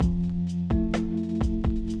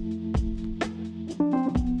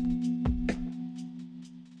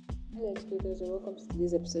guys, and welcome to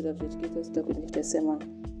today's episode of Educators Talk with Mr. Sema.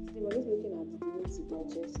 Today we're going to be looking at the need to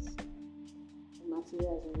digest the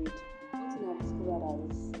materials we read. One thing I've discovered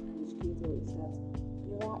as an educator is that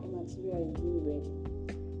whenever a material is being read,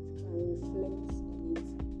 you can reflect on it.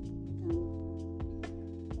 You can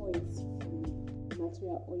point from the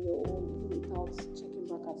material on your own without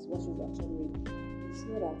checking back at what you've actually read. It's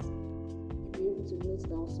not that you'll be able to note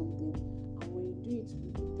down something, and when you do it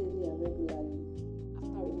repeatedly and regularly,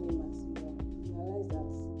 after reading a material, you realize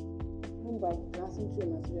that even by glancing through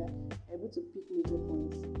a material, you're able to pick major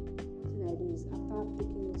points. One thing I do is after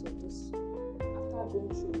taking note of this, after going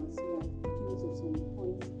through a material, taking note of some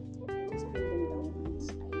points, I just put them down and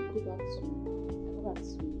I go back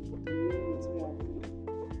to the main material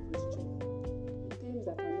question. The terms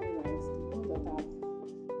that are not right, the ones that are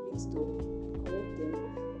mixed up, I correct them,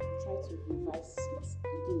 try to revise it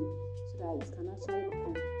again so that it can actually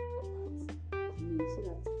become so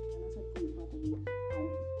that I can also pull it part of me, and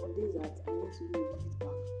on days that I need to give it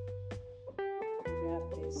back prepare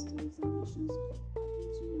tests or examinations, I'm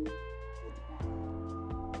going to get back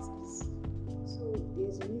at ease. So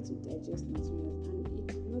there's a need to digest materials, and it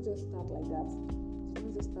did not just start like that.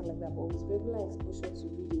 But with regular exposure to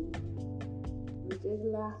reading, with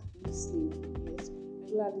regular listening, listening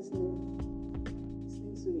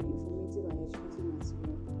to informative and educative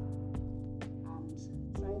material, and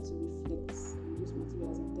trying to reflect those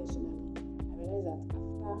materials intentionally, I realized that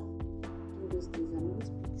after doing those things, I'm able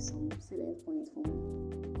to pick some salient points from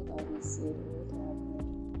what I've been said or what I have read.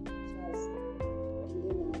 So as a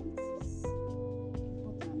learner, it is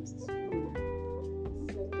important to reflect on what you've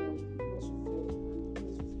read and things you've read,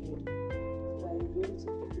 so that you'll be able to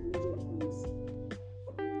pick the major points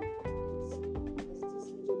from it. Because it is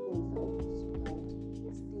major points that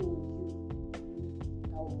will stay in you,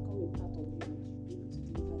 that will become a part of you, and you'll be able to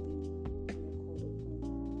deliver them.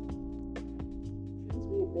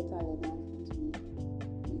 Better learner, you want to be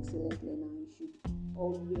an excellent learner, you should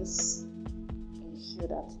always ensure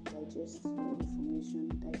that you digest your information,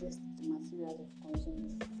 digest the materials you've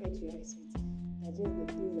consumed, fed your eyes with, digest the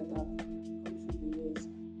things that have come through the years,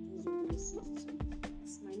 things you've listened to.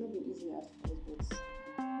 It might not be easy at first,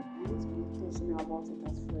 but you need to be intentional about it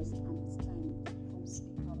at first, and with time it becomes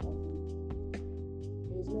a part of you.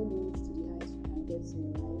 There is no limit to the heights you can get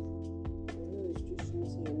in life. There is no restriction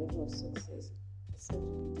to your level of success, except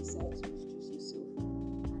you decide to restrict yourself.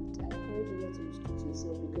 And I encourage you not to restrict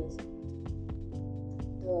yourself, because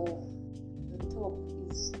the top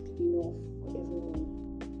is big enough for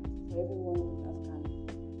everyone that can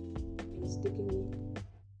mistakenly